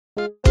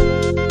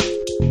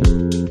Let's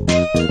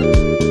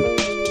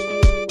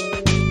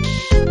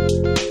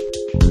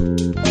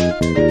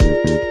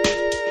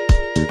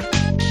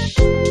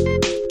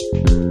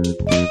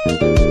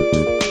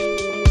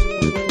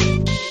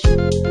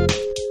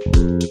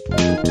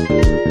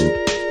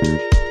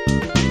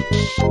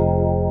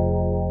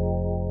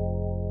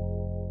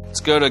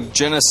go to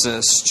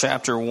Genesis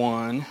chapter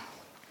 1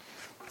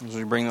 as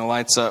we bring the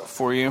lights up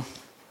for you.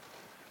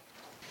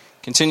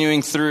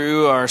 Continuing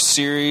through our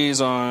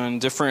series on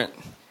different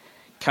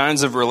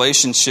kinds of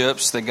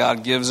relationships that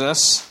God gives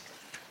us,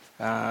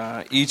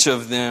 each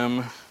of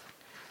them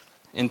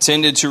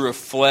intended to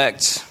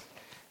reflect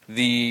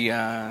the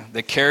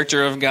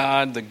character of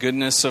God, the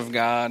goodness of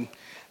God,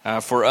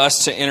 for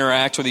us to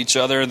interact with each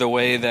other the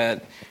way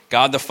that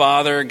God the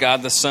Father,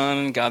 God the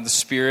Son, God the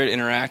Spirit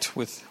interact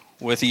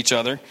with each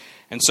other.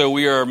 And so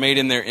we are made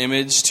in their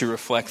image to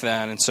reflect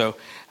that. And so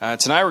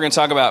tonight we're going to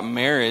talk about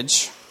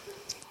marriage.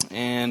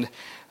 And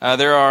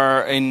there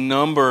are a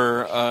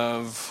number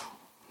of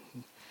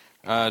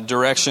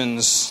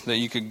directions that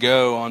you could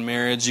go on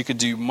marriage. You could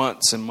do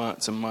months and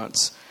months and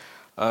months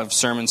of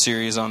sermon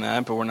series on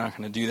that, but we're not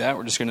going to do that.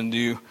 We're just going to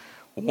do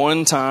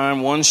one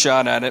time, one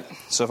shot at it.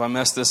 So if I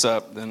mess this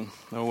up, then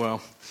oh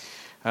well.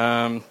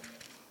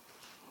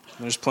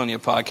 There's plenty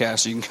of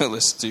podcasts you can go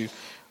listen to.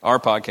 Our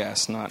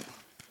podcast,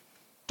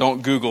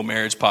 don't Google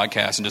marriage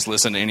podcast and just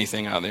listen to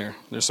anything out there.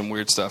 There's some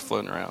weird stuff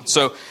floating around.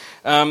 So,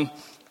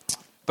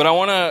 but I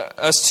want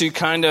us to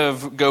kind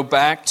of go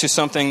back to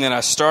something that I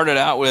started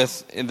out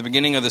with in the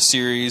beginning of the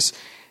series,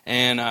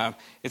 and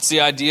it's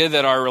the idea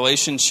that our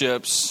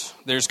relationships,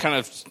 there's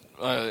kind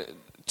of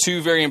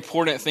two very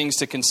important things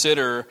to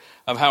consider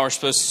of how we're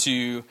supposed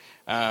to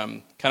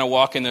kind of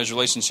walk in those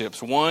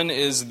relationships. One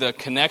is the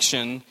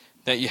connection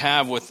that you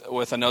have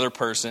with another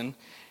person.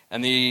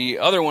 And the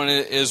other one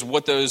is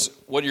what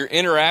your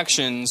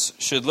interactions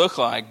should look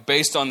like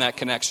based on that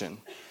connection.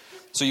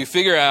 So you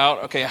figure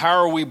out, okay,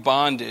 how are we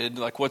bonded?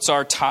 Like, what's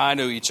our tie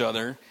to each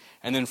other?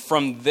 And then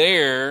from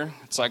there,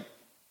 it's like,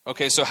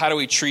 okay, so how do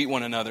we treat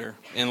one another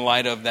in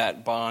light of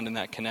that bond and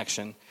that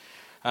connection?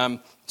 So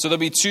there'll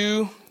be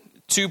two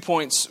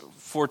points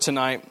for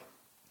tonight.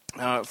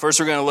 First,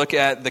 we're going to look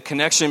at the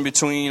connection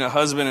between a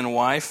husband and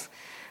wife.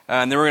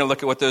 And then we're going to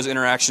look at what those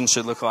interactions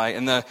should look like.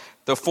 And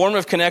the form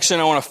of connection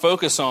I want to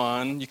focus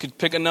on, you could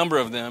pick a number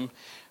of them,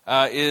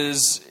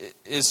 is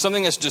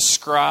something that's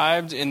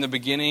described in the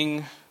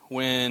beginning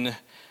when,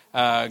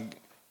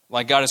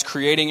 like God is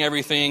creating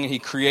everything. He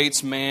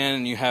creates man,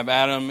 and you have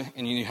Adam,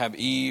 and you have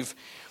Eve.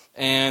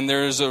 And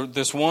there's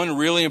this one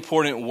really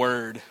important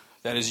word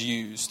that is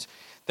used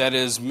that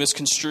is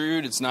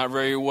misconstrued. It's not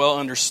very well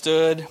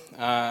understood.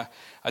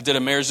 I did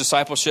a marriage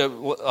discipleship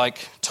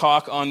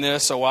talk on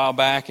this a while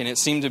back, and it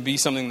seemed to be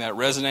something that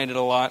resonated a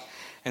lot.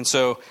 And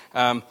so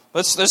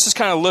let's just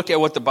kind of look at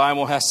what the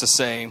Bible has to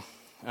say.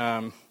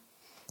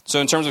 So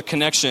in terms of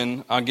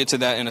connection, I'll get to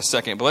that in a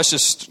second. But let's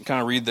just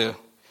kind of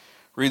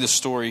read the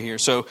story here.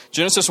 So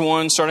Genesis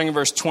 1, starting in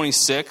verse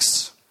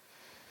 26.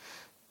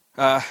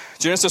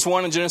 Genesis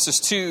 1 and Genesis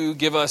 2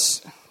 give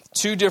us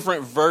two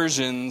different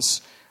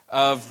versions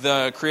of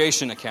the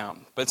creation account.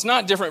 But it's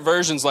not different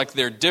versions like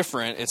they're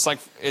different. It's like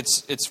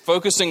it's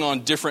focusing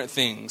on different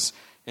things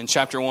in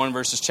chapter 1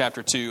 versus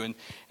chapter 2.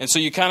 And so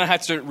you kind of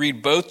have to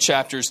read both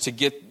chapters to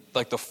get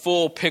like the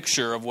full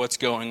picture of what's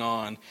going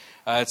on.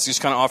 It just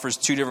kind of offers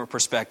two different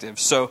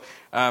perspectives. So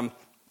by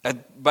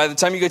the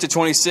time you get to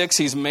 26,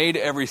 he's made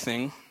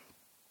everything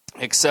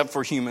except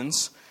for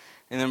humans.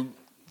 And then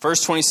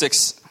verse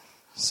 26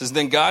 says,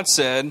 "Then God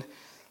said,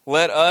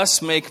 'Let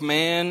us make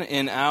man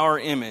in our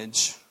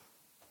image,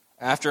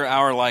 after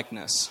our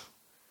likeness.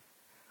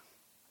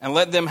 And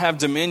let them have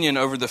dominion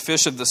over the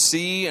fish of the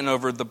sea, and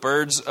over the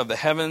birds of the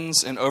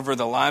heavens, and over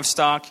the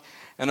livestock,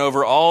 and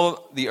over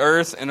all the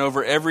earth, and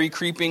over every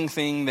creeping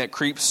thing that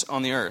creeps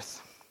on the earth.'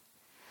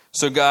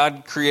 So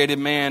God created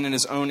man in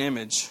his own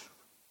image.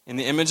 In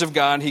the image of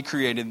God he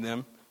created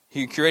them.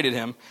 He created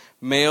him.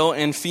 Male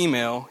and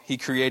female he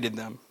created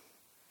them.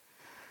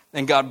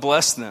 And God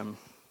blessed them.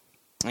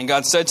 And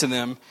God said to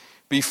them,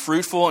 'Be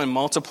fruitful and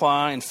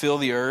multiply and fill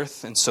the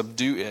earth and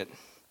subdue it,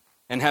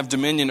 and have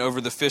dominion over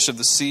the fish of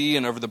the sea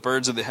and over the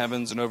birds of the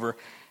heavens and over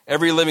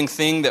every living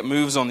thing that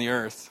moves on the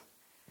earth.'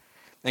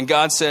 And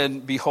God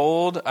said,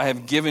 'Behold, I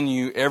have given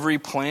you every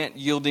plant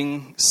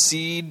yielding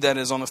seed that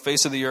is on the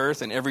face of the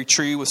earth, and every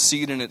tree with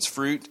seed in its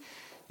fruit.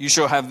 You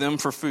shall have them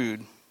for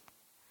food.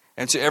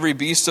 And to every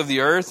beast of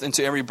the earth, and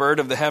to every bird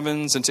of the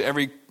heavens, and to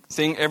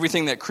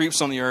everything that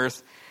creeps on the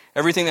earth,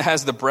 everything that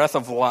has the breath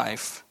of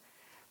life,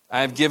 I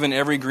have given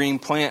every green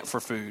plant for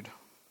food.'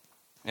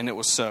 And it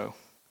was so.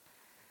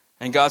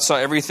 And God saw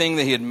everything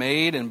that he had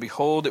made, and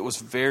behold, it was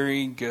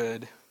very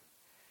good.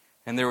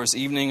 And there was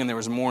evening and there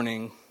was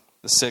morning,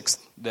 the sixth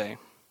day."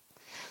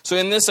 So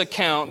in this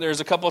account, there's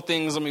a couple of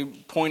things let me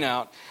point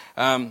out.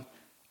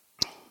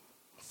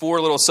 4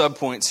 little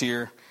subpoints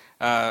here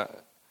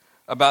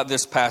about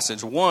this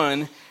passage.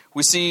 One,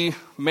 we see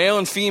male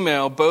and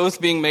female both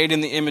being made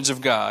in the image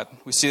of God.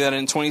 We see that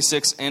in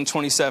 26 and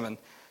 27.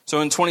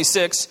 So in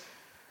 26,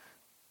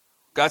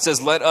 God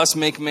says, let us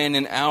make man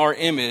in our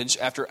image,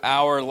 after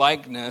our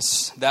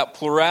likeness. That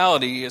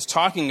plurality is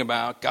talking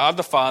about God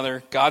the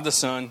Father, God the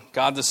Son,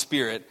 God the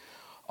Spirit,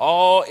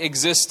 all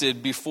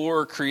existed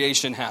before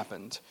creation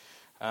happened.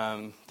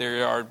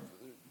 There are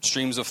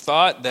streams of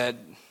thought that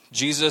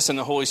Jesus and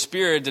the Holy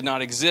Spirit did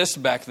not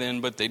exist back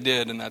then, but they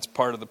did, and that's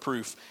part of the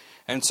proof.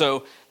 And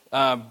so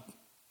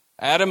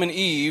Adam and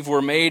Eve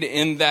were made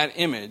in that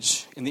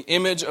image, in the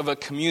image of a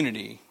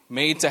community,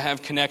 made to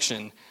have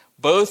connection.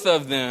 Both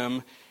of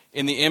them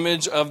in the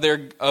image of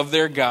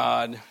their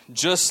God,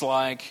 just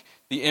like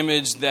the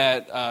image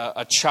that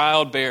a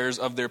child bears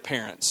of their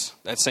parents,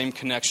 that same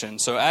connection.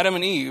 So Adam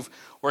and Eve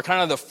were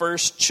kind of the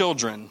first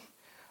children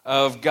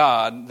of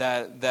God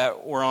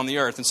that were on the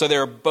earth. And so they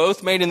were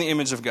both made in the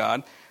image of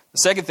God. The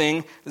second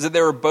thing is that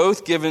they were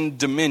both given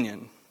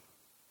dominion.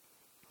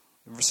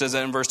 It says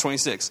that in verse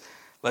 26.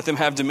 Let them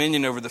have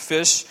dominion over the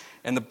fish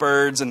and the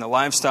birds and the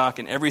livestock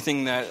and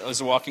everything that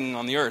is walking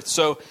on the earth.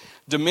 So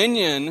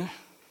dominion,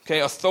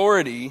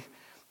 authority,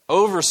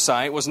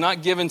 oversight was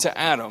not given to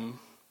Adam.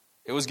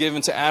 It was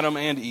given to Adam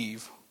and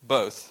Eve,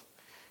 both,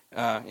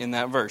 in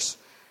that verse.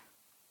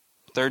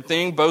 Third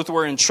thing, both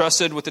were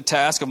entrusted with the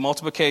task of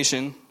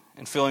multiplication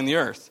and filling the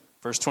earth.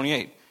 Verse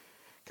 28,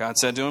 God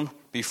said to him,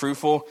 be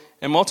fruitful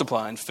and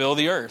multiply and fill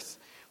the earth.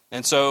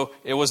 And so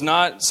it was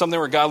not something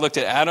where God looked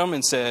at Adam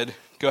and said,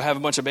 go have a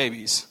bunch of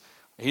babies.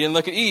 He didn't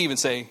look at Eve and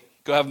say,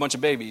 go have a bunch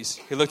of babies.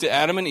 He looked at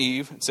Adam and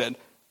Eve and said,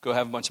 go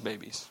have a bunch of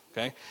babies.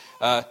 Okay,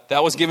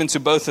 that was given to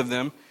both of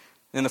them.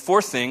 And the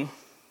fourth thing,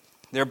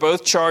 they're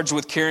both charged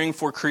with caring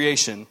for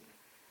creation.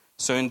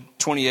 So in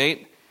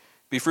 28,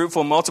 be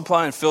fruitful,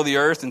 multiply, and fill the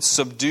earth, and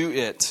subdue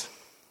it,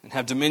 and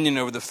have dominion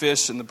over the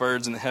fish and the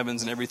birds and the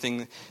heavens and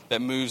everything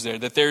that moves there.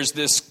 That there's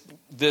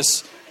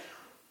this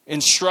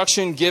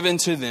instruction given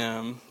to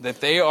them that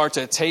they are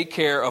to take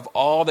care of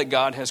all that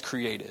God has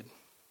created.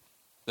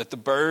 That the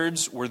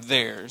birds were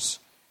theirs,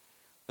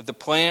 that the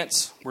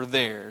plants were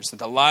theirs, that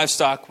the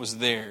livestock was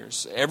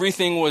theirs.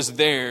 Everything was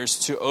theirs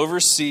to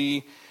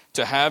oversee,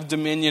 to have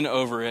dominion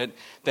over it,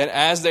 that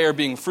as they are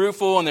being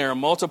fruitful and they are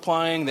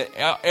multiplying, that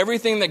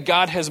everything that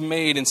God has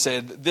made and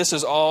said, this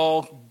is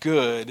all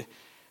good,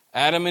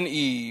 Adam and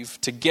Eve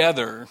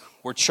together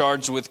were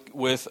charged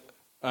with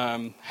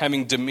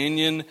having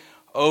dominion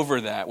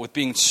over that, with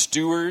being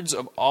stewards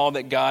of all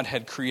that God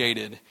had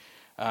created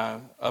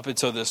up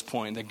until this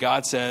point. That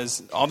God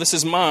says, all this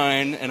is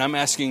mine, and I'm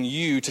asking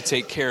you to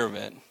take care of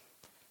it.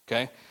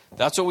 Okay?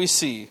 That's what we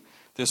see,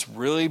 this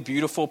really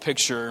beautiful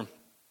picture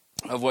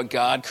of what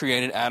God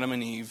created Adam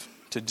and Eve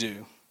to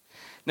do.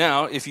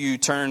 Now, if you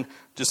turn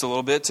just a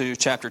little bit to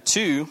chapter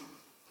 2,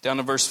 down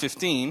to verse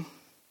 15,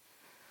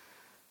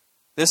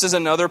 this is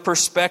another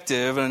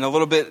perspective and a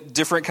little bit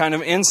different kind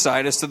of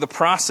insight as to the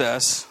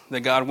process that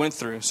God went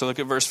through. So look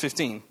at verse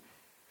 15.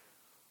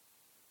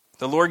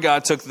 The Lord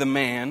God took the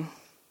man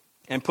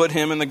and put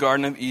him in the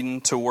Garden of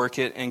Eden to work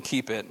it and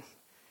keep it.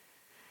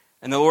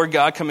 And the Lord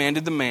God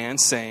commanded the man,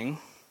 saying,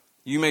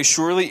 you may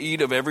surely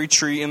eat of every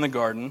tree in the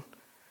garden,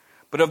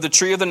 but of the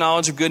tree of the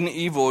knowledge of good and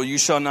evil you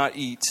shall not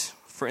eat,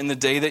 for in the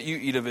day that you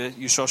eat of it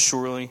you shall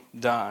surely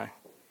die.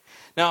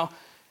 Now,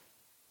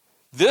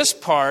 this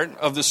part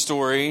of the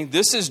story,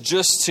 this is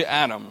just to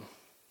Adam.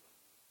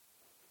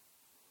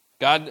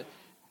 God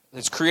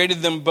has created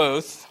them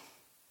both.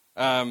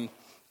 In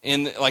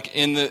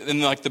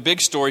the big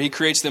story, he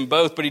creates them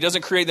both, but he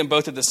doesn't create them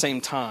both at the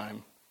same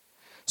time.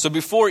 So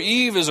before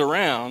Eve is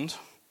around,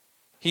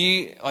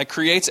 he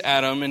creates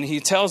Adam and he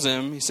tells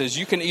him, he says,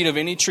 you can eat of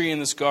any tree in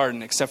this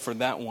garden except for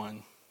that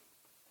one.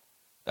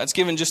 That's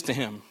given just to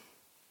him.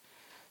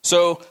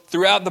 So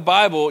throughout the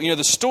Bible,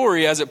 the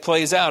story as it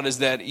plays out is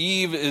that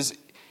Eve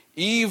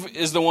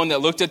is the one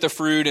that looked at the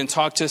fruit and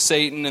talked to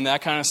Satan and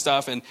that kind of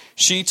stuff. And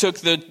she took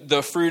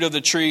the fruit of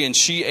the tree and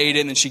she ate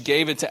it and she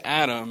gave it to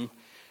Adam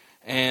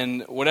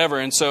and whatever.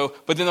 And so,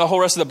 but then the whole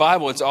rest of the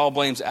Bible, it's all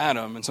blames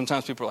Adam. And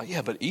sometimes people are like,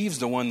 yeah, but Eve's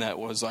the one that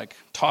was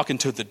talking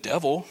to the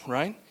devil,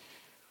 right?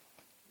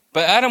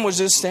 But Adam was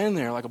just standing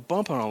there like a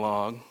bump on a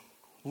log,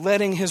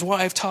 letting his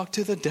wife talk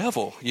to the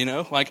devil,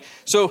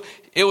 So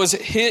it was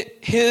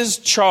his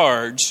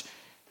charge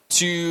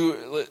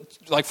to,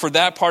 for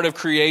that part of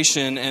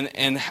creation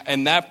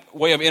and that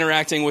way of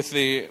interacting with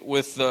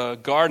the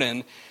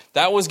garden,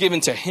 that was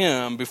given to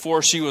him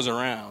before she was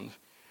around.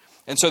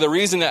 And so the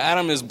reason that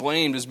Adam is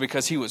blamed is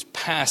because he was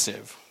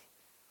passive.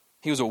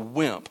 He was a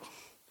wimp.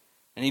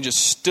 And he just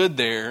stood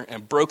there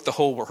and broke the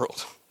whole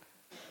world.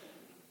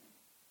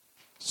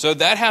 So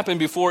that happened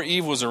before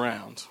Eve was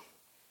around.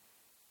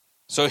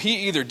 So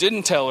he either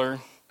didn't tell her,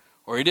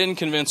 or he didn't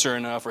convince her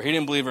enough, or he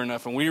didn't believe her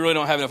enough, and we really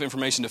don't have enough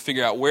information to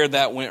figure out where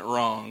that went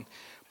wrong.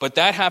 But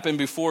that happened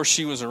before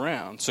she was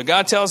around. So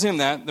God tells him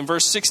that. Then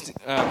verse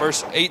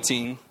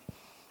 18,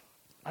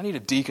 I need a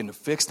deacon to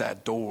fix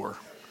that door.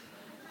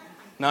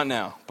 Not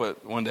now,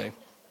 but one day.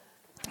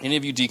 Any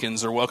of you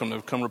deacons are welcome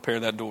to come repair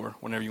that door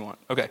whenever you want.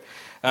 Okay.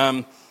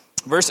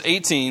 Verse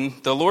 18,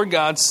 the Lord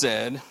God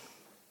said,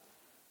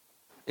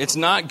 it's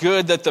not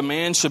good that the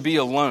man should be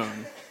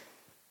alone.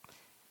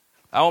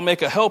 I will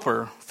make a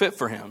helper fit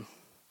for him.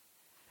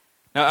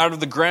 Now out of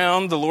the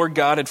ground the Lord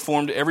God had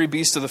formed every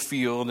beast of the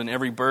field and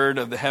every bird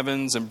of the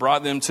heavens and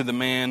brought them to the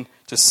man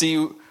to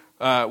see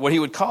what he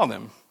would call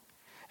them.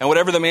 And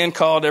whatever the man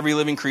called every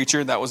living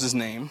creature, that was his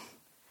name.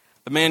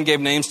 The man gave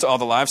names to all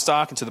the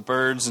livestock and to the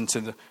birds and to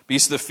the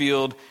beasts of the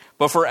field.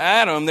 But for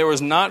Adam there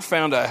was not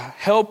found a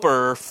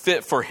helper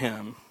fit for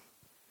him.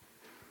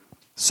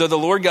 So the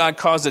Lord God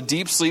caused a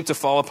deep sleep to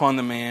fall upon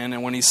the man,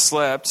 and when he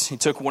slept, he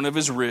took one of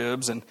his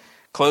ribs and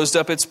closed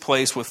up its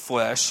place with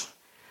flesh.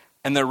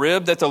 And the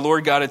rib that the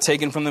Lord God had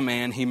taken from the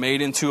man, he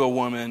made into a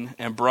woman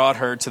and brought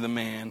her to the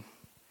man.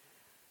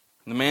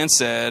 And the man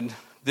said,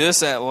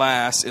 "This at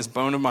last is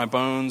bone of my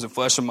bones and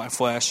flesh of my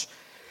flesh.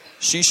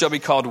 She shall be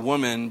called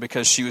woman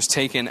because she was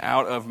taken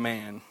out of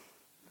man.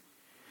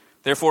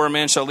 Therefore a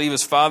man shall leave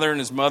his father and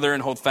his mother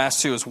and hold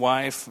fast to his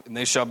wife, and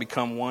they shall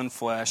become one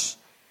flesh.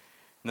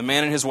 And the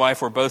man and his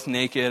wife were both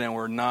naked and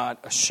were not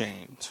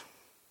ashamed."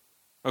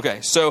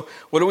 Okay, so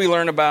what do we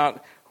learn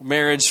about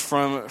marriage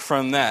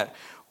from that?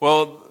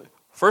 Well,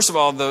 first of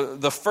all,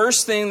 the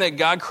first thing that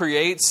God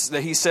creates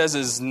that he says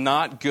is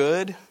not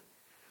good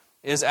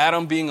is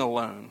Adam being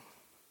alone.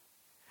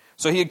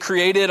 So he had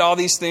created all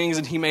these things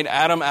and he made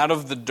Adam out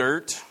of the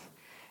dirt.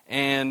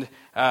 And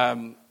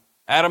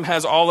Adam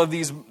has all of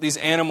these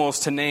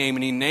animals to name,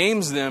 and he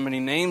names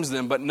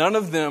them, but none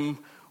of them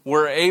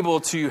were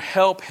able to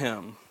help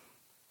him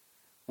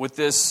with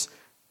this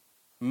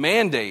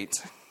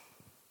mandate,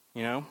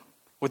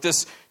 with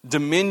this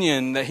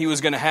dominion that he was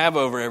going to have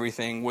over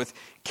everything, with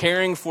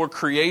caring for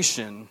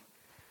creation.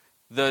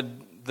 The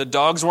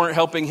dogs weren't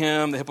helping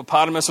him. The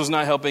hippopotamus was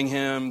not helping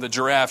him. The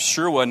giraffe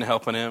sure wasn't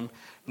helping him.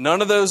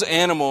 None of those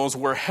animals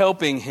were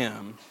helping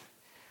him.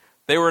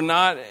 They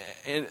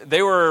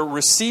were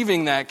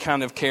receiving that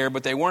kind of care,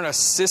 but they weren't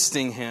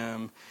assisting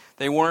him.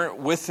 They weren't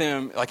with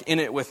him, like in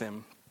it with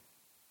him.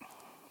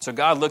 So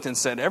God looked and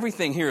said,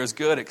 everything here is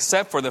good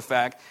except for the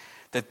fact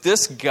that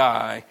this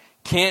guy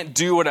can't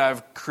do what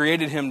I've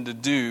created him to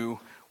do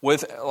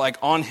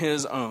on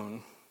his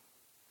own.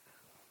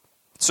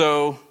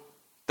 So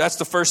that's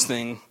the first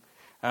thing.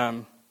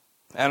 Adam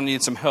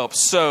needed some help.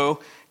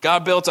 So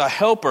God built a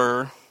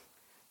helper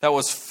that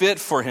was fit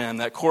for him,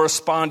 that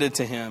corresponded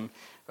to him.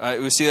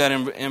 We see that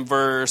in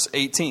verse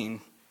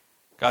 18.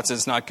 God says,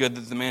 "It's not good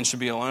that the man should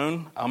be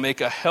alone. I'll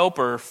make a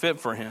helper fit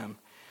for him."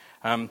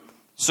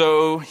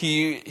 So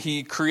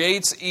he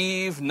creates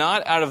Eve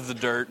not out of the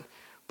dirt,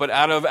 but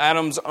out of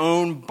Adam's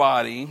own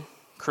body,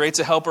 creates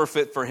a helper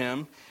fit for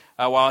him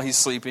while he's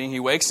sleeping. He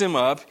wakes him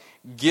up,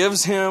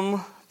 gives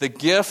him the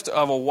gift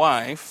of a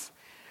wife.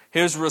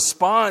 His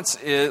response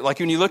is, like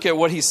when you look at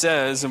what he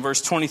says in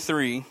verse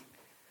 23,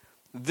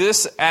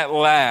 "This at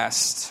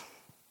last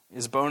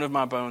is bone of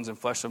my bones and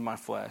flesh of my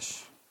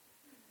flesh."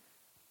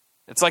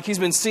 It's like he's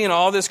been seeing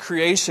all this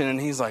creation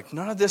and he's like,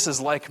 none of this is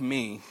like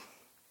me.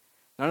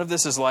 None of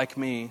this is like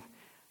me.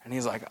 And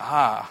he's like,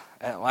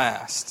 at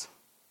last.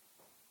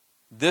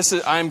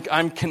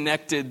 I'm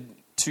connected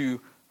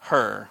to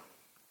her.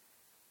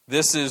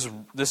 This is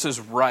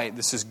right.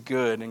 This is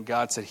good. And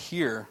God said,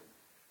 "Here,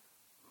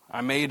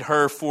 I made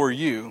her for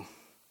you."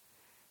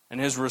 And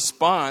his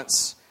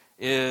response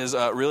is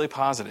really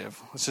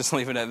positive. Let's just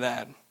leave it at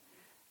that.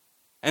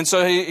 And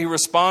so he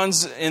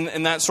responds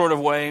in that sort of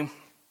way.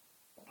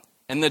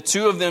 And the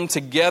two of them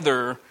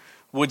together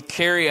would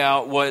carry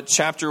out what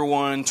chapter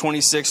 1,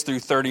 26 through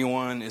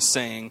 31 is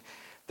saying.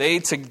 They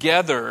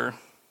together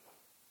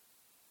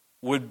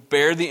would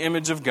bear the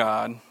image of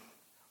God.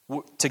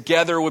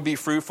 Together would be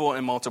fruitful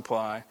and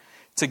multiply.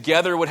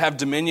 Together would have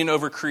dominion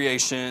over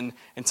creation.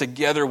 And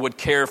together would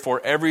care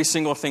for every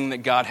single thing that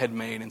God had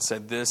made and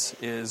said, "This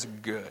is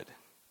good."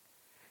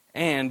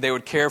 And they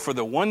would care for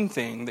the one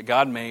thing that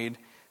God made,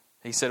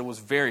 he said it was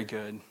very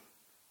good,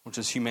 which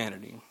is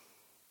humanity.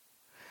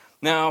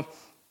 Now,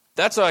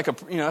 that's like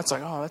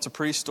that's a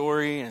pretty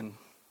story, and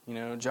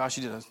Josh,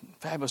 you did a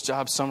fabulous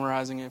job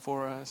summarizing it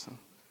for us.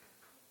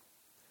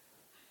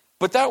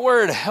 But that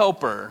word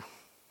helper,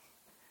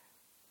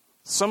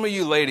 some of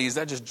you ladies,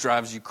 that just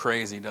drives you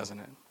crazy, doesn't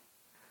it?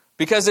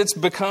 Because it's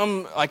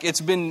become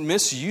it's been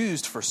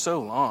misused for so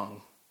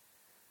long.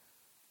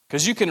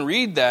 Because you can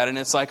read that and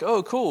it's like,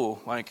 oh,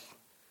 cool.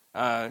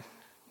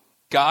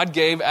 God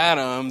gave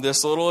Adam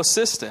this little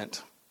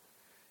assistant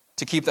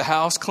to keep the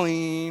house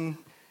clean,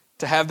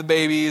 to have the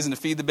babies and to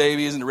feed the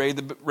babies and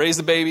to raise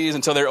the babies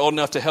until they're old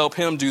enough to help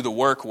him do the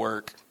work.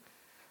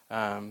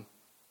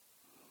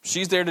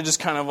 She's there to just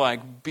kind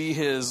of be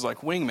his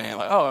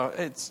wingman.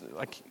 It's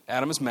like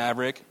Adam is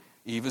Maverick,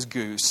 Eve is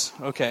Goose.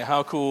 Okay,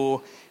 how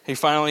cool. He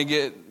finally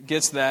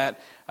gets that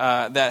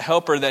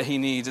helper that he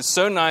needs. It's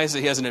so nice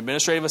that he has an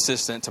administrative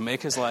assistant to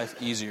make his life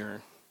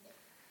easier.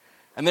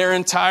 And their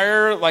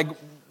entire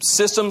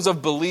systems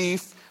of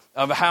belief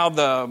of how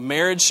the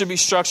marriage should be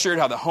structured,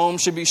 how the home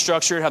should be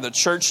structured, how the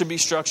church should be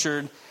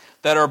structured,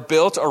 that are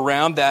built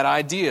around that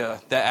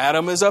idea that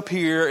Adam is up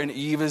here and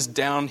Eve is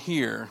down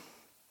here.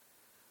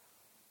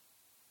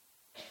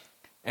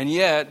 And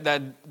yet,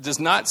 that does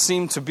not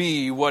seem to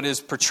be what is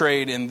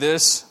portrayed in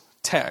this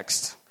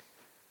text.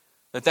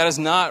 That is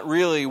not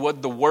really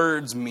what the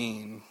words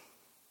mean.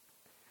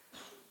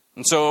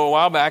 And so a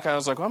while back, I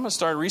was like, well, I'm going to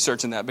start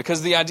researching that,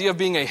 because the idea of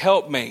being a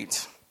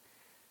helpmate,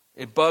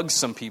 it bugs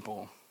some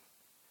people.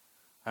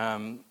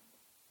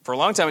 For a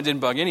long time, it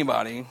didn't bug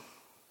anybody,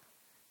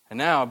 and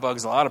now it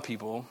bugs a lot of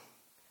people.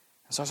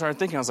 And so I started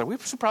thinking, I was like, we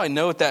should probably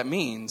know what that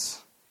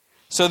means.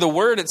 So the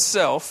word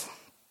itself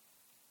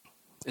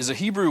is a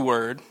Hebrew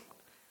word,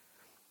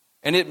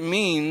 and it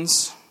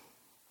means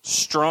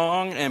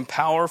strong and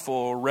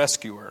powerful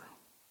rescuer.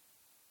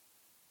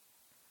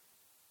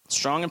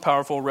 Strong and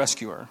powerful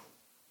rescuer.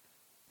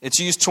 It's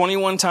used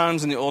 21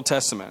 times in the Old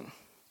Testament.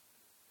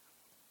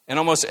 And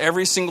almost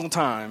every single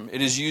time,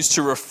 it is used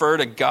to refer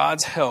to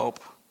God's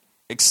help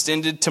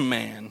extended to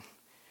man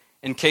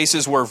in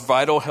cases where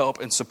vital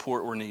help and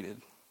support were needed.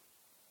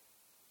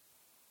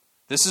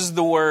 This is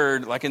the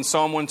word, like in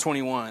Psalm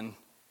 121.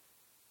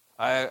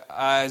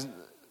 I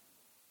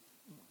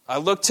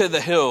look to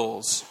the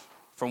hills.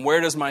 From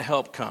where does my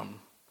help come?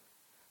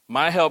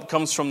 My help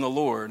comes from the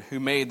Lord who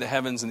made the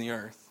heavens and the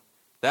earth.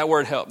 That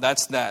word help,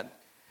 that's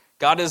that.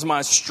 God is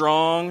my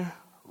strong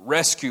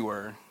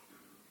rescuer.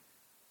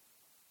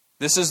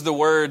 This is the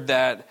word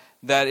that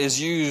is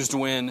used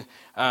when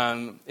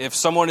if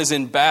someone is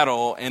in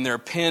battle and they're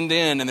pinned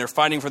in and they're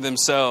fighting for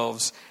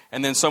themselves,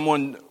 and then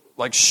someone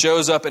like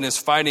shows up and is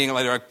fighting,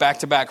 like they're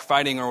back-to-back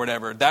fighting or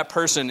whatever, that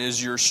person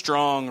is your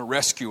strong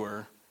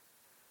rescuer.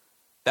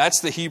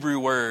 That's the Hebrew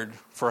word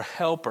for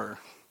helper.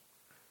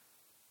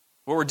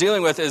 What we're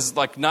dealing with is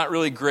like not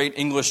really great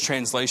English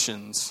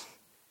translations.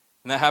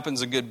 And that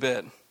happens a good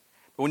bit.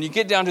 But when you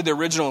get down to the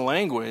original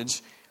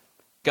language,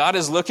 God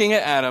is looking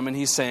at Adam and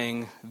he's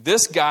saying,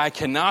 this guy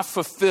cannot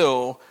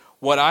fulfill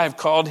what I have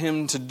called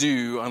him to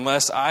do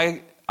unless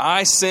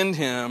I send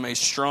him a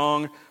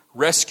strong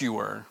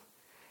rescuer.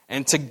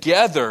 And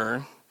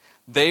together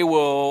they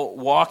will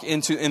walk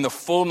in the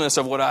fullness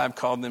of what I have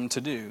called them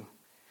to do.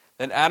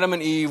 That Adam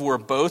and Eve were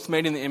both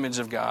made in the image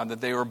of God, that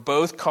they were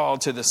both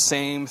called to the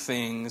same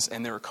things,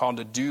 and they were called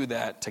to do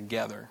that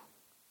together.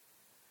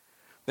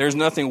 There's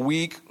nothing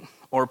weak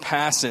or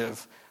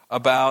passive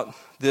about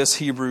this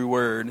Hebrew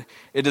word.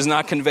 It does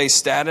not convey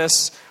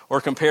status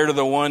or compare to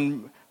the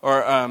one,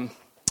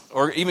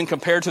 or even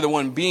compare to the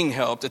one being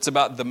helped. It's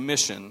about the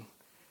mission.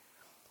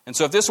 And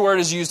so if this word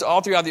is used all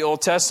throughout the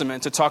Old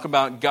Testament to talk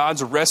about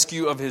God's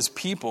rescue of his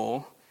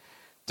people,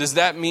 does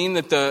that mean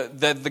that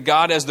the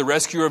God as the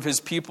rescuer of his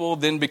people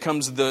then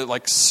becomes the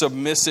like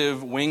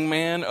submissive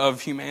wingman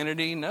of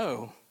humanity?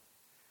 No.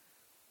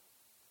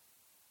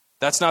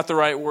 That's not the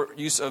right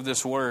use of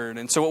this word.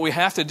 And so what we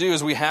have to do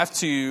is we have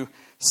to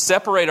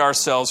separate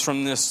ourselves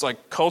from this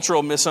like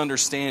cultural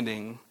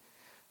misunderstanding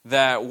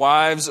that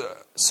wives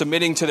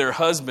submitting to their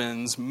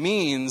husbands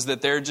means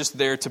that they're just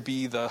there to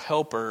be the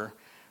helper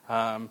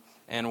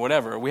and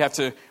whatever. We have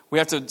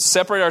to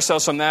separate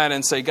ourselves from that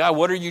and say, God,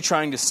 what are you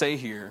trying to say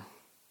here?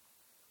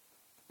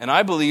 And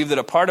I believe that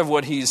a part of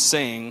what he's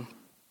saying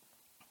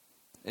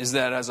is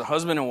that as a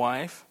husband and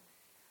wife,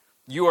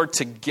 you are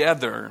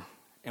together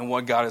in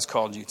what God has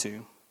called you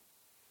to.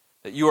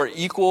 That you are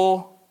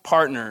equal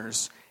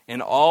partners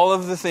in all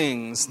of the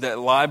things that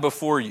lie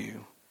before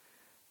you.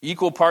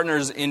 Equal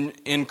partners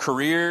in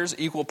careers,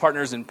 equal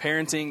partners in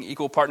parenting,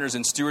 equal partners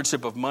in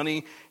stewardship of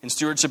money, in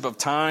stewardship of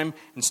time,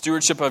 in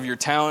stewardship of your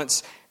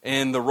talents,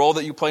 and the role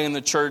that you play in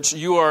the church.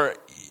 You are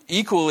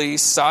equally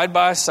side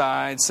by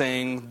side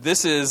saying,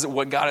 this is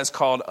what God has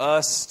called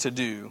us to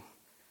do.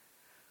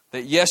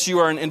 That yes, you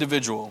are an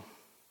individual.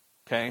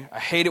 Okay? I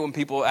hate it when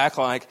people act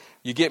like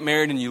you get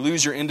married and you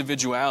lose your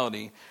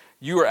individuality.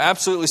 You are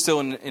absolutely still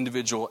an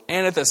individual.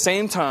 And at the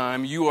same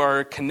time, you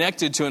are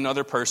connected to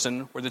another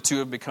person where the two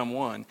have become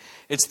one.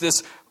 It's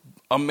this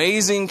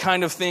amazing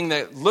kind of thing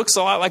that looks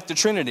a lot like the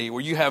Trinity,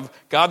 where you have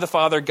God the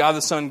Father, God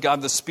the Son,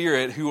 God the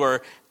Spirit, who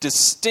are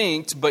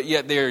distinct, but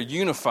yet they are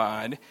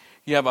unified.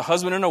 You have a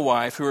husband and a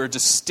wife who are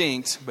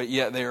distinct, but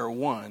yet they are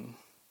one.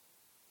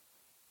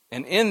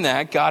 And in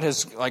that, God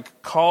has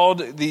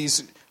called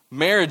these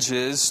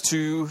marriages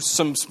to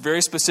some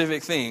very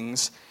specific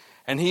things,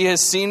 and he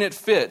has seen it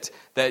fit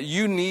that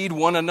you need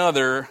one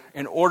another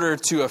in order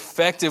to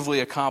effectively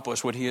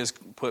accomplish what he has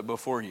put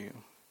before you.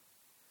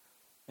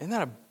 Isn't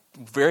that a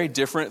very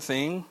different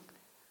thing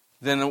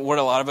than what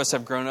a lot of us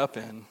have grown up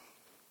in?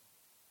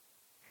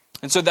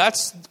 And so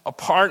that's a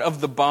part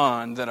of the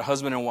bond that a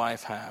husband and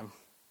wife have,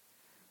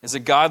 is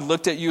that God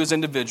looked at you as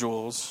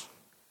individuals,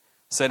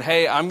 said,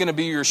 hey, I'm going to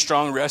be your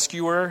strong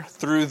rescuer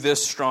through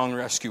this strong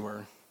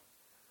rescuer.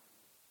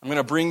 I'm going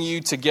to bring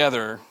you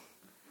together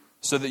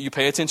so that you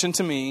pay attention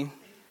to me, and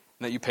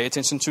that you pay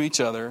attention to each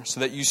other,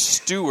 so that you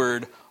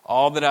steward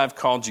all that I've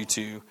called you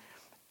to.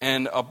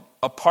 And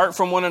apart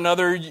from one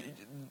another,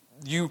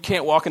 you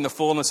can't walk in the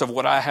fullness of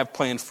what I have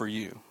planned for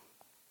you.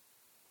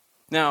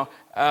 Now,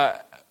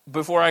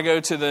 before I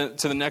go to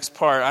the next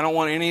part, I don't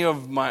want any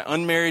of my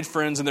unmarried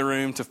friends in the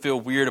room to feel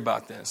weird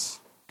about this.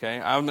 Okay,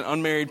 I'm an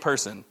unmarried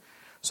person.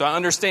 So I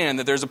understand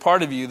that there's a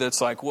part of you that's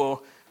like,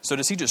 well, so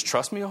does he just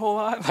trust me a whole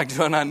lot? Like,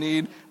 do I not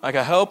need like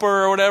a helper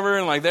or whatever?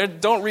 And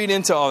don't read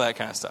into all that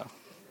kind of stuff.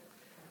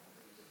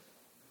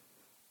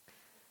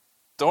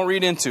 don't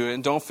read into it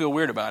and don't feel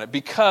weird about it,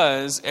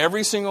 because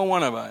every single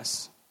one of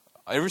us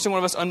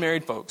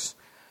unmarried folks,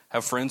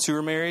 have friends who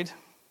are married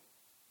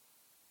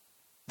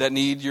that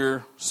need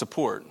your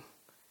support,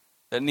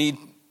 that need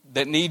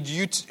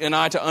you and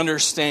I to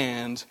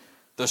understand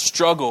the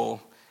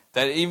struggle,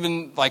 that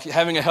even like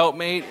having a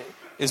helpmate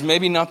is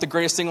maybe not the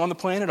greatest thing on the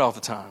planet all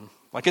the time.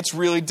 Like, it's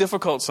really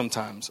difficult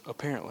sometimes,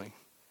 apparently.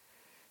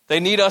 They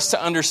need us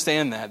to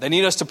understand that. They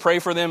need us to pray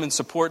for them and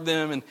support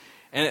them, and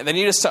they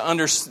need us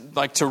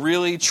to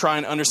really try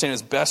and understand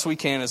as best we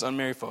can as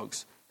unmarried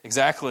folks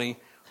exactly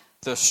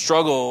the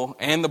struggle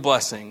and the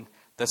blessing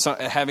that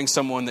having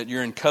someone that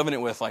you're in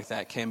covenant with like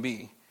that can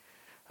be.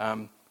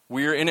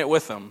 We're in it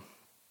with them.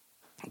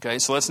 Okay,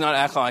 so let's not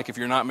act like if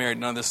you're not married,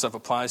 none of this stuff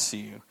applies to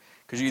you.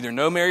 Because you either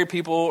know married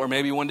people, or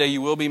maybe one day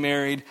you will be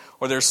married,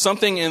 or there's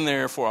something in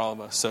there for all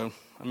of us. So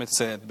I meant to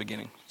say that at the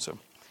beginning. So,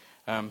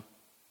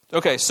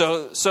 okay,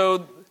 so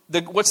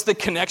what's the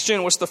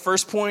connection? What's the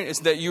first point? Is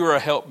that you are a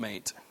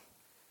helpmate.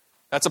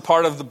 That's a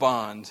part of the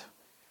bond.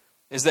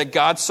 Is that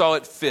God saw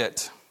it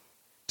fit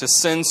to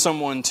send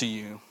someone to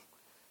you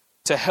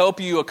to help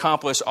you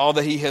accomplish all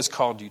that He has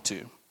called you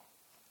to.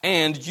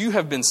 And you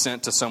have been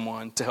sent to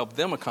someone to help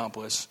them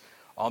accomplish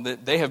all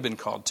that they have been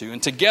called to.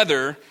 And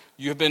together,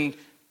 you have been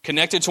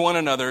connected to one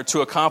another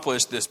to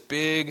accomplish this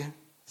big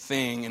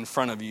thing in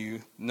front of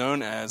you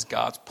known as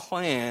God's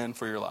plan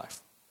for your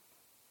life.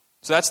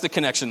 So that's the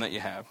connection that you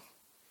have.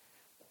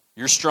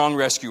 You're strong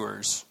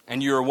rescuers,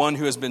 and you are one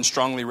who has been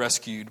strongly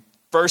rescued,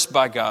 first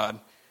by God,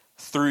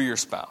 through your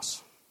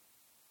spouse.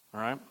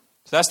 All right?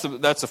 So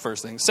that's the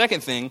first thing.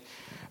 Second thing,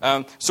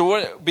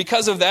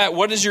 because of that,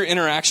 what is your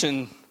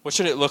interaction? What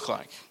should it look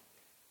like?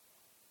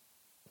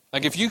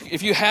 Like if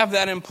you have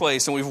that in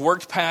place, and we've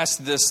worked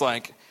past this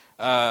like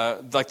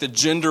the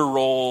gender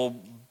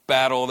role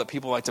battle that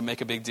people like to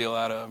make a big deal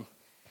out of, and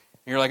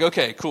you're like,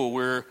 okay, cool,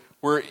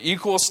 we're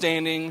equal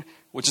standing,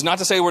 which is not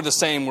to say we're the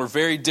same. We're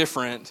very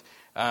different.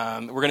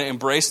 We're going to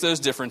embrace those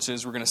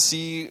differences. We're going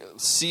to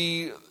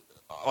see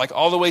like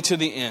all the way to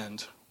the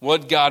end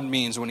what God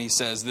means when He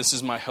says, "This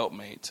is my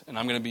helpmate, and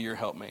I'm going to be your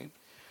helpmate."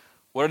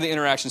 What are the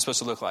interactions supposed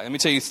to look like? Let me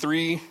tell you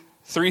three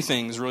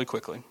things really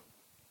quickly.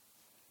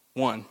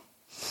 One,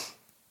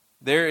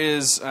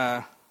 there's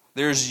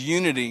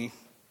unity.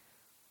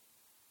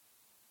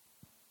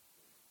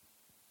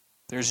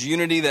 There's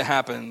unity that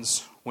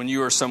happens when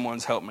you are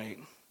someone's helpmate.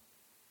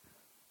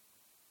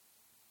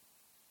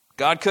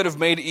 God could have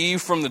made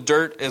Eve from the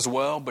dirt as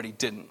well, but He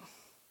didn't.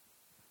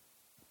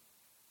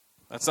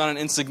 That's not an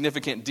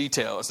insignificant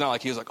detail. It's not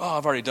like He was like, oh,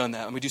 I've already done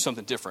that. Let me do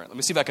something different. Let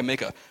me see if I can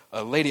make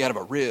a lady out of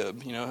a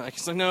rib. You know, like,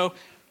 it's like, no,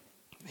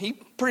 He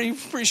pretty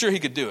sure He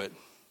could do it.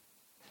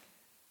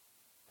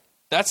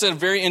 That's a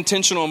very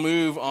intentional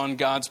move on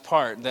God's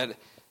part. That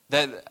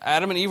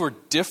Adam and Eve were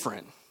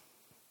different,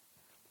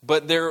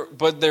 but there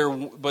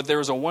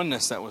was a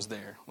oneness that was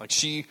there. Like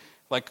she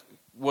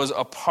was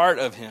a part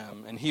of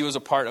Him, and He was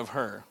a part of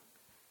her.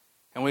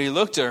 And when He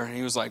looked at her,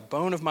 He was like,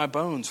 bone of my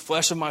bones,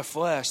 flesh of my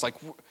flesh. Like,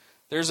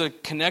 there's a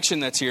connection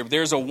that's here.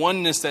 There's a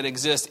oneness that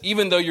exists,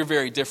 even though you're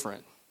very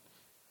different.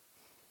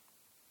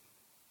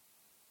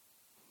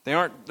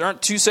 There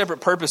aren't two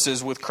separate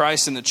purposes with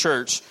Christ and the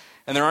church,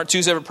 and there aren't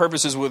two separate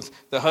purposes with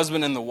the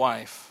husband and the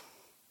wife.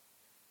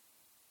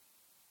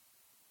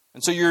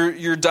 And so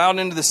you're dialed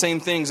into the same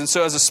things. And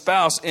so as a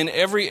spouse, in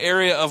every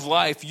area of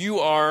life, you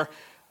are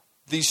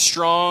the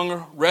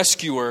strong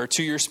rescuer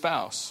to your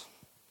spouse.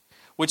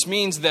 Which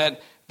means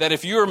that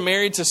if you are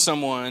married to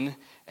someone,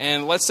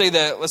 and let's say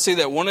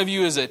that one of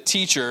you is a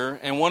teacher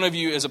and one of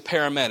you is a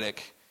paramedic,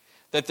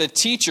 that the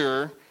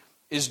teacher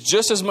is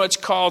just as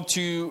much called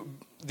to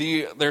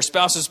their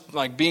spouse's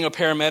like being a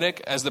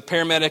paramedic as the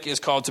paramedic is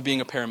called to being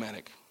a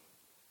paramedic.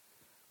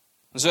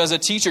 And so as a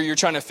teacher, you're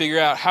trying to figure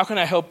out, how can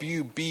I help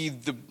you be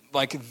the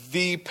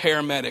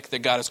paramedic that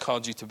God has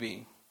called you to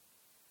be?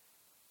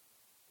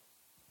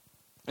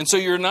 And so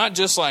you're not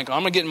just like,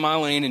 I'm going to get in my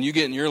lane and you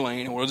get in your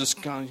lane and we'll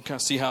just kind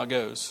of see how it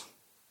goes.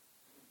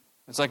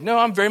 It's like, no,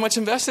 I'm very much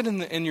invested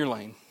in your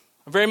lane.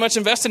 I'm very much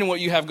invested in what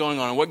you have going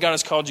on and what God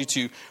has called you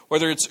to,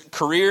 whether it's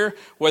career,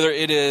 whether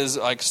it is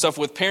like stuff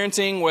with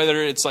parenting,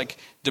 whether it's like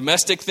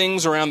domestic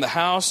things around the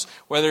house,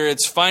 whether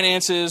it's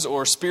finances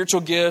or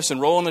spiritual gifts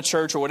and role in the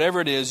church or whatever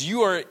it is.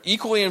 You are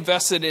equally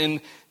invested in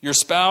your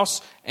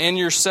spouse and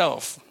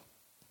yourself.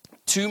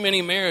 Too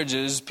many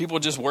marriages, people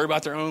just worry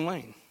about their own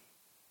lane.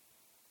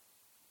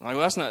 Like,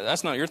 well,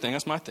 that's not your thing,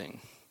 that's my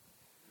thing.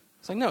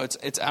 It's like, no,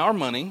 it's our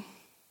money.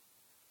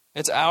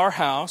 It's our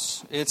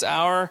house. It's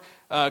our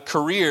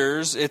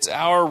careers. It's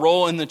our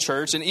role in the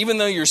church. And even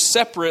though you're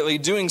separately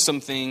doing some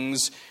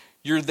things,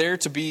 you're there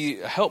to be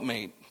a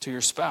helpmate to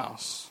your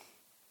spouse.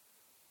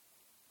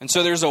 And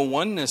so there's a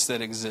oneness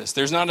that exists.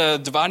 There's not a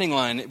dividing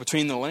line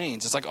between the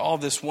lanes. It's like all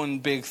this one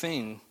big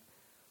thing.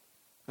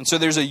 And so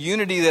there's a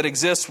unity that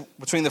exists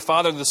between the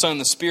Father, the Son,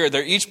 and the Spirit.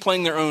 They're each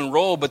playing their own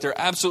role, but they're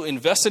absolutely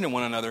invested in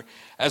one another.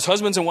 As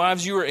husbands and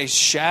wives, you are a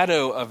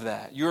shadow of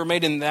that. You are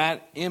made in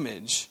that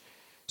image.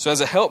 So as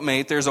a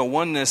helpmate, there's a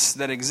oneness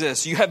that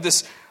exists. You have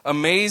this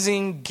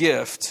amazing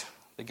gift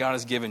that God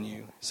has given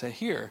you. Say,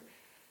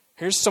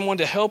 here's someone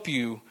to help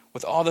you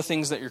with all the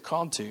things that you're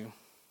called to.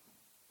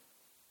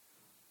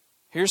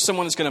 Here's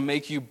someone that's going to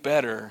make you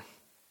better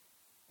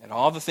at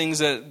all the things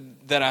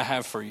that I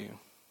have for you.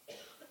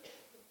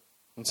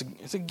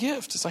 It's a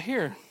gift. It's like,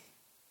 here.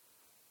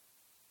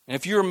 And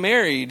if you're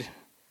married,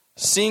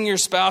 seeing your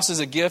spouse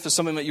as a gift is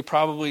something that you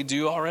probably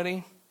do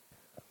already.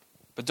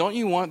 But don't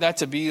you want that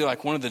to be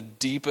like one of the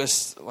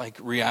deepest like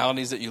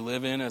realities that you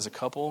live in as a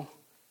couple?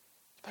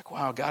 Like,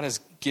 wow, God has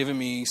given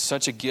me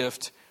such a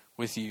gift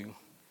with you.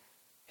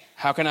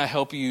 How can I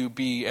help you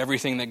be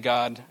everything that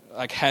God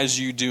like has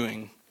you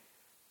doing?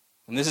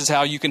 And this is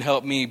how you can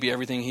help me be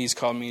everything He's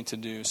called me to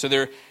do. So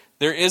there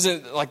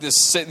isn't like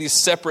these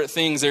separate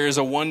things. There is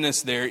a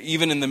oneness there,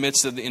 even in the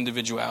midst of the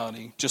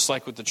individuality, just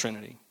like with the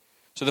Trinity.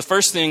 So the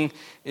first thing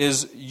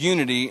is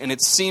unity, and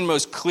it's seen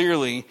most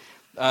clearly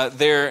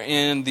there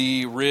in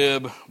the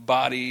rib,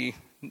 body,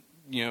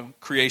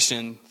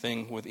 creation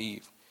thing with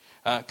Eve.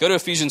 Go to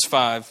Ephesians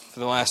 5 for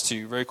the last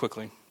two, very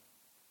quickly.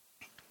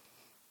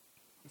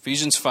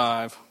 Ephesians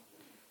 5.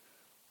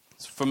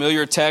 It's a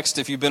familiar text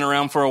if you've been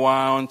around for a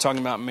while and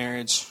talking about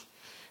marriage.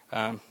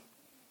 So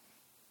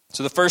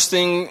the first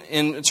thing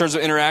in terms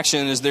of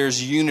interaction is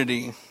there's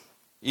unity.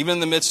 Even in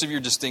the midst of your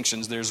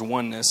distinctions, there's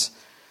oneness.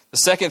 The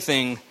second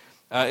thing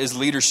is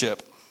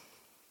leadership.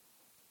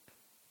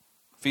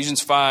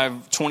 Ephesians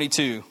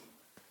 5:22.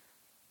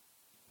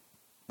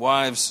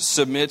 Wives,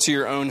 submit to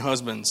your own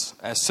husbands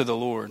as to the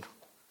Lord.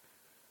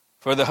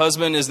 For the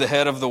husband is the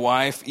head of the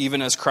wife,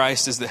 even as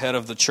Christ is the head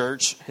of the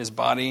church, his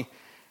body,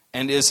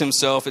 and is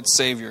himself its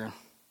Savior.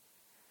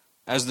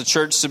 As the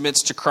church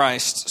submits to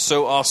Christ,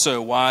 so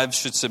also wives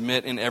should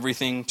submit in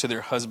everything to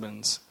their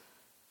husbands.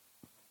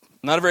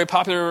 Not a very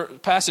popular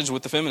passage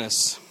with the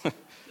feminists.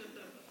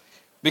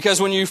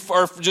 Because when you're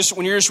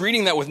just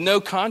reading that with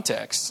no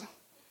context,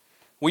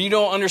 when you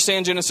don't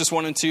understand Genesis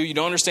 1 and 2, you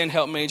don't understand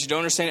helpmates, you don't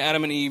understand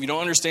Adam and Eve, you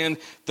don't understand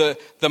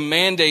the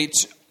mandate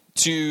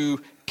to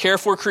care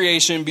for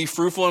creation, be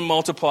fruitful and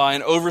multiply,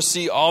 and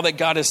oversee all that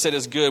God has said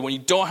is good. When you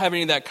don't have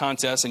any of that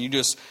context and you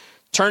just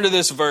turn to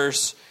this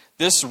verse,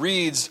 this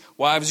reads,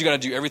 wives, you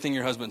got to do everything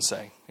your husbands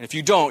say. And if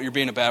you don't, you're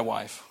being a bad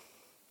wife.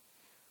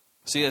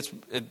 See,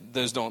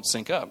 those don't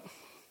sync up.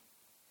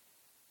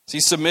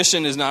 See,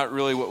 submission is not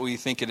really what we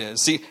think it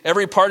is. See,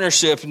 every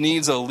partnership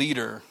needs a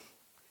leader.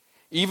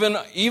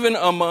 Even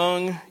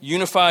among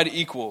unified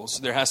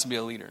equals, there has to be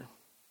a leader.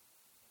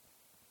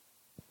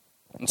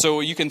 And so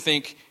you can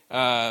think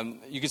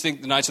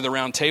the Knights of the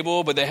Round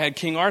Table, but they had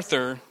King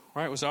Arthur,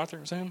 right? Was that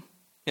him?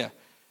 Yeah.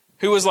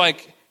 Who was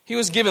like, he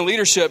was given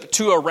leadership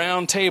to a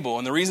round table.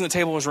 And the reason the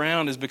table was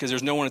round is because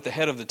there's no one at the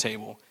head of the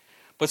table.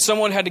 But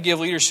someone had to give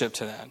leadership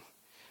to that.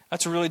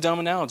 That's a really dumb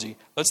analogy.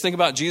 Let's think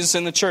about Jesus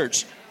in the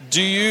church.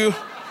 Do you...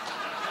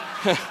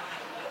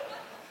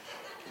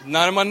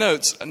 Not in my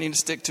notes. I need to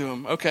stick to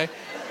them. Okay.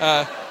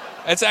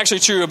 It's actually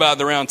true about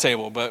the round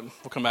table, but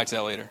we'll come back to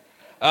that later.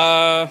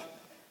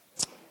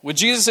 With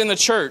Jesus in the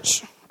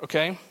church,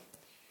 okay,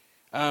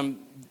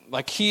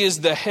 like he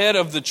is the head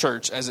of the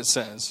church, as it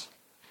says.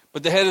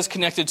 But the head is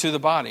connected to the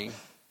body.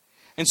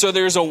 And so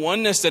there's a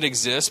oneness that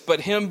exists,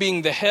 but him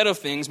being the head of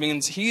things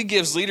means he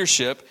gives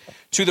leadership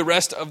to the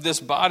rest of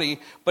this body,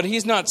 but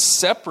he's not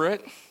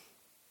separate.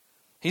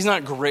 He's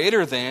not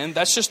greater than.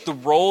 That's just the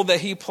role that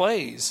he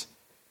plays.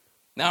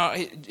 Now,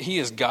 he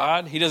is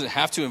God. He doesn't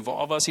have to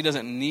involve us. He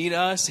doesn't need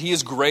us. He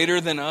is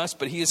greater than us,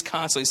 but he is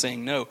constantly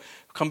saying, no,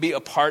 come be a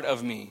part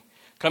of me.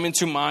 Come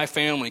into my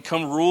family.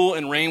 Come rule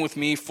and reign with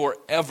me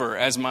forever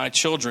as my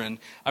children.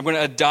 I'm going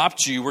to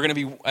adopt you. We're going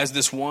to be as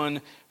this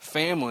one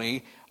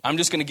family. I'm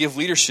just going to give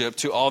leadership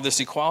to all this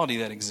equality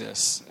that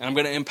exists. And I'm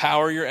going to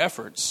empower your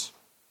efforts.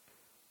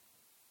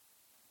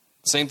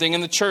 Same thing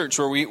in the church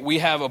where we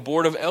have a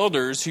board of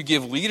elders who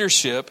give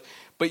leadership,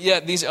 but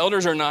yet these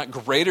elders are not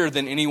greater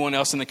than anyone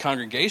else in the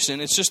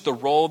congregation. It's just the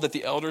role that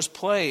the elders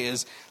play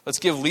is let's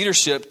give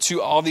leadership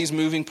to all these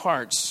moving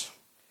parts.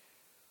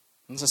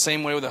 It's the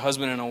same way with a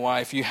husband and a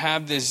wife. You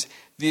have this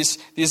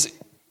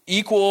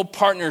equal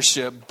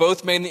partnership,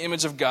 both made in the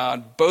image of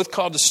God, both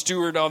called to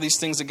steward all these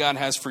things that God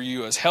has for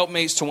you as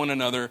helpmates to one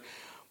another.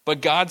 But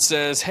God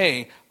says,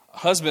 hey,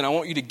 husband, I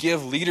want you to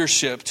give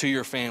leadership to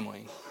your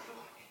family.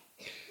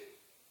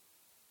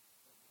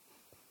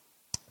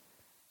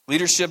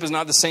 Leadership is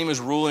not the same as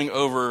ruling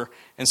over,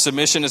 and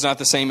submission is not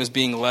the same as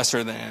being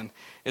lesser than.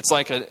 It's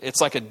like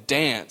a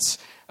dance.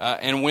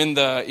 And when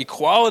the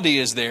equality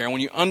is there, and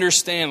when you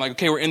understand, like,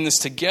 okay, we're in this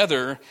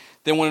together,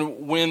 then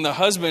when the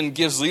husband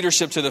gives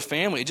leadership to the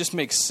family, it just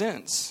makes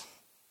sense.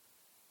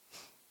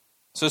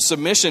 So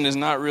submission is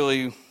not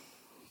really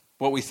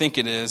what we think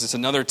it is. It's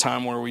another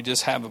time where we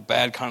just have a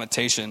bad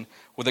connotation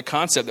with a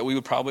concept that we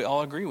would probably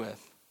all agree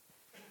with.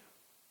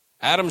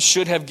 Adam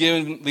should have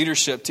given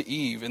leadership to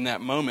Eve in that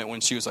moment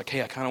when she was like,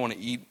 hey, I kind of want to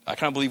eat. I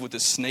kind of believe what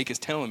this snake is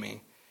telling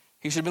me.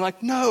 He should have been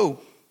like, no.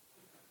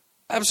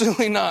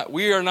 Absolutely not.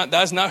 We are not.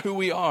 That's not who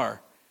we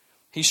are.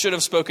 He should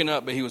have spoken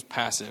up, but he was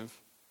passive.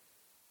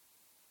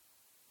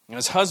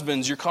 As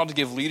husbands, you're called to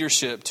give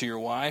leadership to your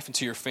wife and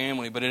to your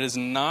family, but it is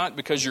not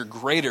because you're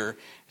greater.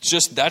 It's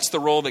just that's the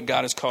role that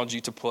God has called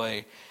you to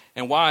play.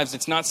 And wives,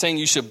 it's not saying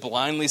you should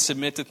blindly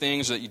submit to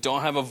things, or that you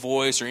don't have a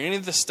voice, or any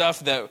of the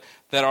stuff that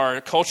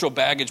our cultural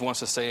baggage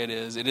wants to say it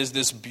is. It is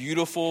this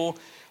beautiful,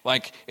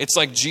 it's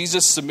like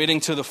Jesus submitting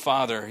to the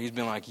Father. He's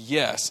been like,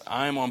 yes,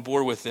 I am on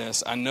board with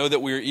this. I know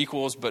that we are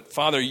equals, but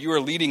Father, you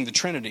are leading the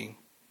Trinity.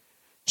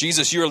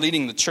 Jesus, you are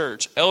leading the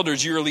church.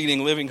 Elders, you are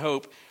leading Living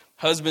Hope.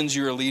 Husbands,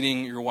 you are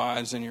leading your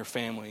wives and your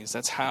families.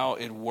 That's how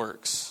it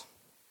works.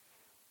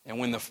 And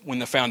when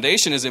the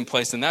foundation is in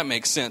place, then that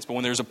makes sense. But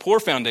when there's a poor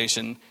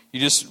foundation, you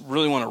just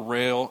really want to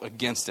rail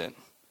against it.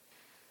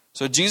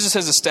 So Jesus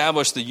has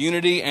established the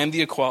unity and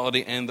the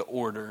equality and the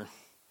order.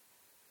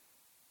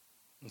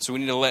 And so we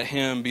need to let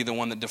him be the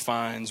one that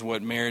defines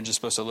what marriage is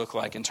supposed to look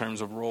like in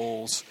terms of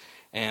roles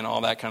and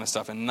all that kind of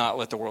stuff, and not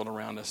let the world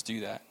around us do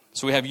that.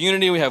 So we have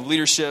unity, we have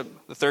leadership.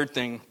 The third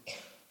thing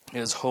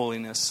is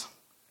holiness.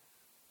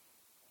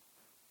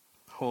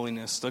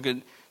 Holiness. Look at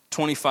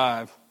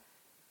 25.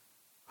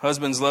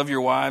 Husbands, love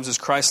your wives as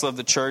Christ loved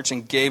the church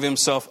and gave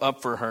himself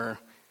up for her.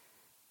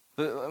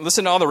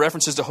 Listen to all the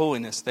references to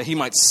holiness, that he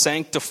might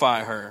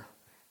sanctify her,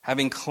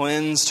 having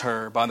cleansed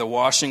her by the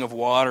washing of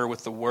water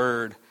with the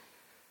word,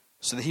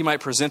 so that he might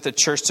present the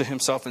church to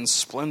himself in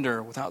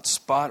splendor, without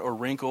spot or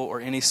wrinkle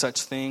or any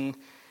such thing,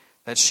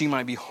 that she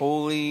might be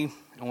holy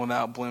and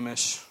without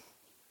blemish.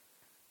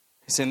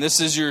 He's saying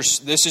this is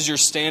your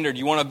standard.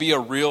 You want to be a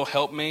real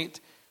helpmate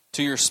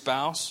to your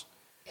spouse?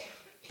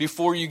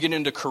 Before you get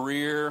into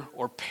career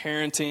or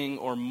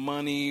parenting or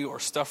money or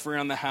stuff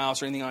around the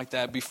house or anything like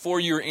that, before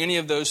you're any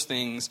of those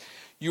things,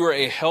 you are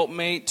a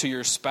helpmate to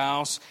your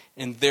spouse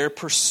in their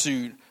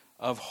pursuit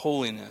of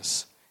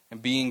holiness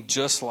and being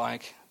just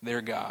like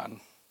their God.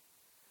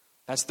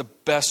 That's the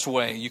best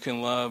way you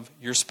can love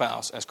your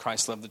spouse as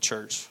Christ loved the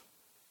church.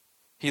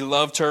 He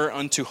loved her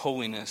unto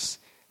holiness.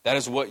 That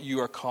is what you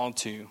are called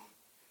to.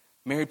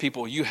 Married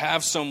people, you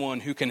have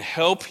someone who can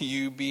help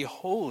you be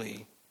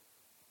holy.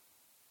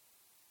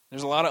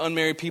 There's a lot of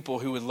unmarried people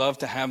who would love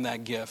to have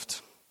that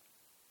gift.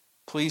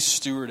 Please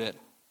steward it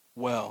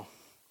well.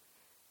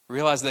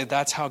 Realize that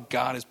that's how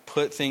God has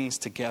put things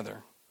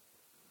together.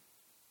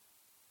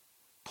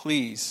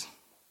 Please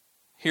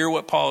hear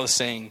what Paul is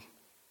saying.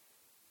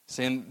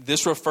 Saying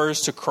this refers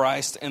to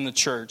Christ and the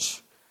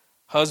church.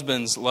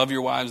 Husbands, love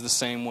your wives the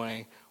same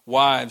way.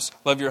 Wives,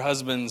 love your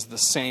husbands the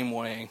same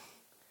way.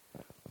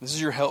 This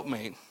is your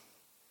helpmate.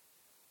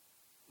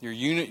 You're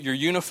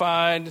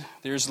unified.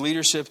 There's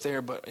leadership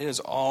there, but it is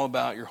all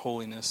about your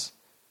holiness.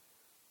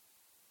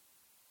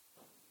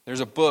 There's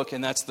a book,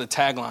 and that's the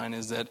tagline,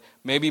 is that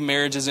maybe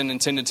marriage isn't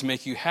intended to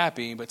make you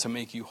happy, but to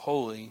make you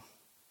holy.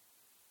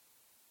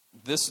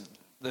 This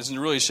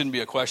really shouldn't be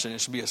a question.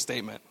 It should be a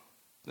statement.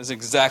 This is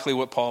exactly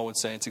what Paul would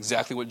say. It's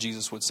exactly what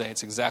Jesus would say.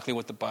 It's exactly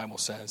what the Bible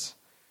says.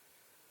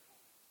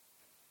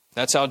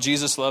 That's how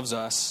Jesus loves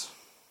us.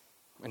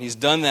 And he's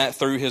done that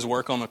through his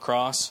work on the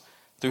cross,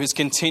 through his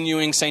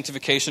continuing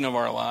sanctification of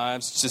our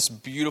lives. It's this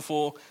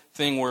beautiful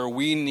thing where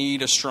we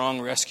need a strong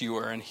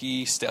rescuer, and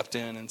he stepped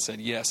in and said,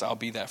 yes, I'll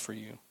be that for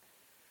you.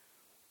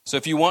 So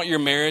if you want your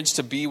marriage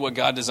to be what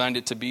God designed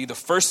it to be, the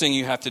first thing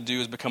you have to do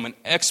is become an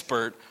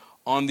expert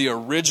on the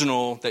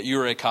original that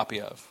you're a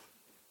copy of.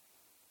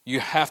 You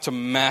have to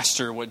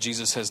master what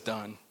Jesus has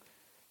done.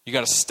 You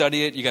got to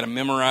study it, you got to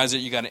memorize it,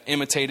 you got to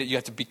imitate it, you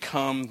have to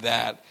become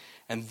that,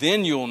 and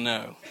then you'll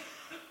know.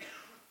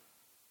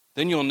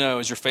 Then you'll know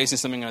as you're facing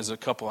something as a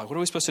couple, like, what are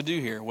we supposed to do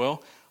here?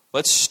 Well,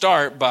 let's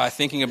start by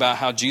thinking about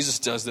how Jesus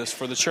does this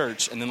for the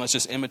church, and then let's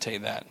just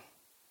imitate that.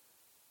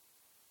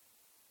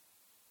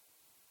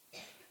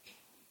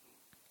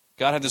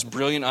 God had this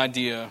brilliant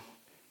idea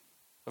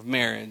of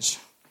marriage.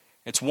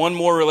 It's one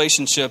more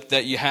relationship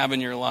that you have in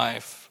your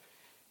life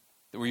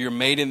where you're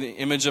made in the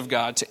image of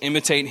God to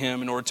imitate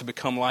him in order to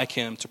become like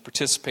him, to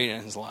participate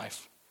in his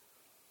life.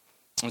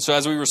 And so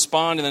as we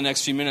respond in the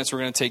next few minutes, we're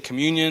going to take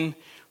communion.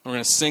 We're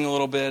going to sing a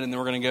little bit, and then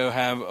we're going to go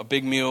have a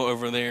big meal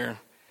over there.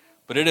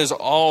 But it is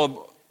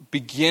all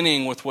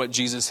beginning with what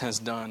Jesus has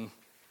done.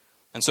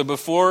 And so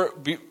before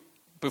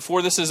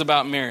this is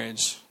about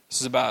marriage,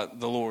 this is about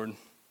the Lord.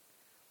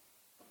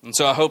 And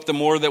so I hope the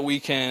more that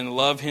we can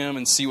love him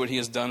and see what he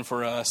has done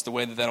for us, the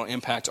way that that'll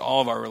impact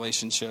all of our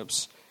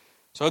relationships.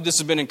 So I hope this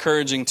has been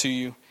encouraging to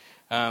you.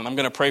 I'm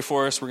going to pray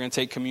for us. We're going to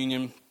take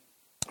communion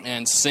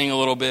and sing a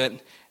little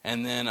bit,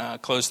 and then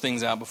close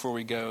things out before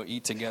we go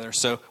eat together.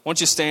 So why don't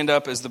you stand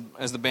up as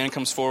the band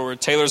comes forward.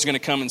 Taylor's going to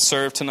come and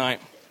serve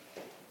tonight.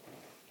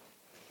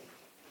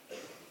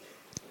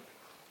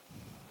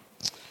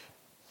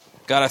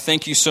 God, I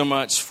thank you so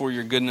much for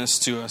your goodness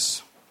to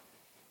us.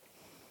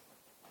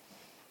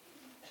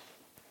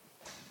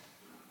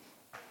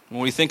 When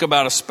we think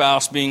about a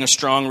spouse being a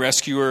strong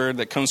rescuer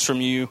that comes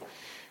from you,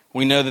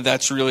 we know that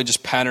that's really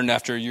just patterned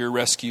after your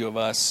rescue of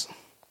us.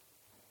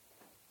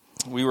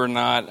 We were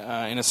not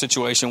in a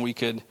situation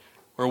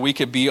where we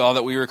could be all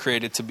that we were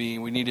created to be.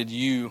 We needed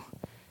you,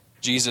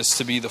 Jesus,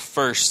 to be the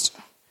first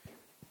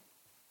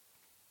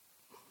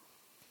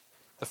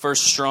the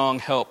first strong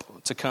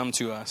help to come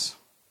to us.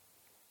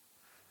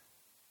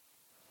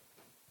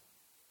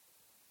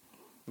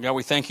 God,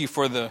 we thank you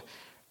for the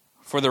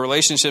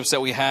relationships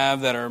that we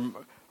have that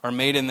are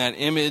made in that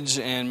image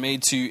and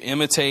made to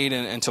imitate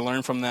and to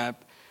learn from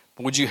that.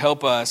 But would you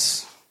help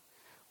us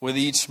with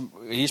each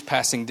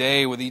passing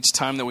day, with each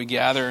time that we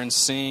gather and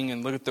sing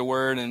and look at the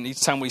Word, and each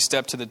time we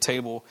step to the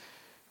table,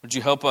 would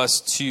you help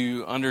us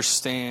to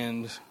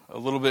understand a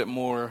little bit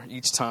more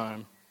each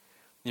time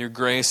your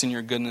grace and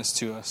your goodness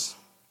to us,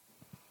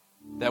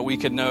 that we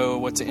could know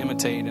what to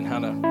imitate and how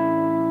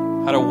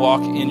to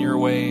walk in your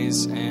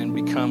ways and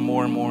become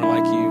more and more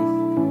like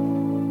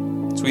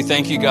you. So we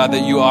thank you, God,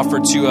 that you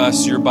offered to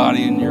us your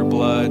body and your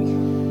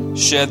blood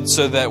shed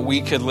so that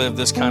we could live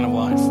this kind of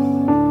life.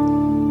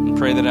 And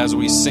pray that as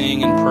we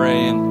sing and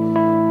pray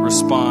and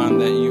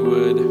respond, that you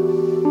would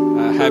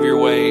have your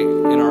way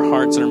in our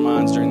hearts and our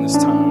minds during this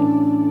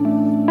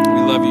time. We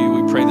love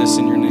you. We pray this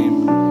in your name.